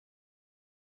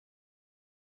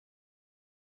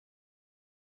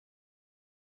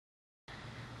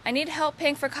I need help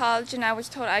paying for college and I was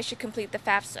told I should complete the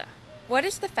FAFSA. What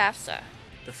is the FAFSA?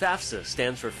 The FAFSA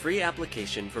stands for Free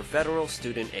Application for Federal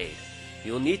Student Aid.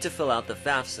 You will need to fill out the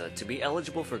FAFSA to be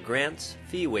eligible for grants,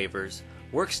 fee waivers,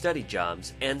 work-study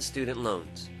jobs, and student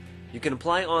loans. You can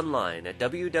apply online at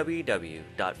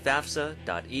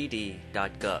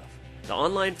www.fafsa.ed.gov. The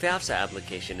online FAFSA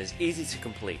application is easy to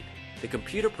complete. The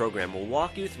computer program will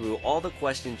walk you through all the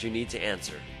questions you need to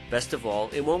answer. Best of all,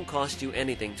 it won't cost you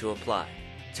anything to apply.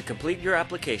 To complete your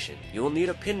application, you will need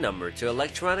a PIN number to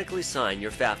electronically sign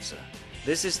your FAFSA.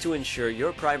 This is to ensure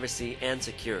your privacy and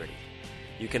security.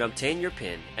 You can obtain your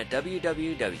PIN at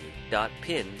www.pin.ed.gov.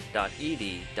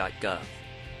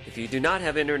 If you do not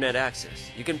have internet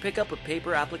access, you can pick up a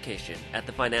paper application at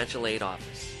the financial aid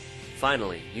office.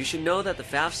 Finally, you should know that the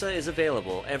FAFSA is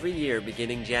available every year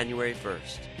beginning January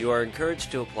 1st. You are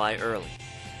encouraged to apply early.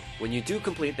 When you do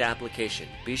complete the application,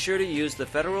 be sure to use the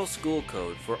federal school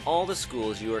code for all the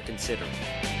schools you are considering.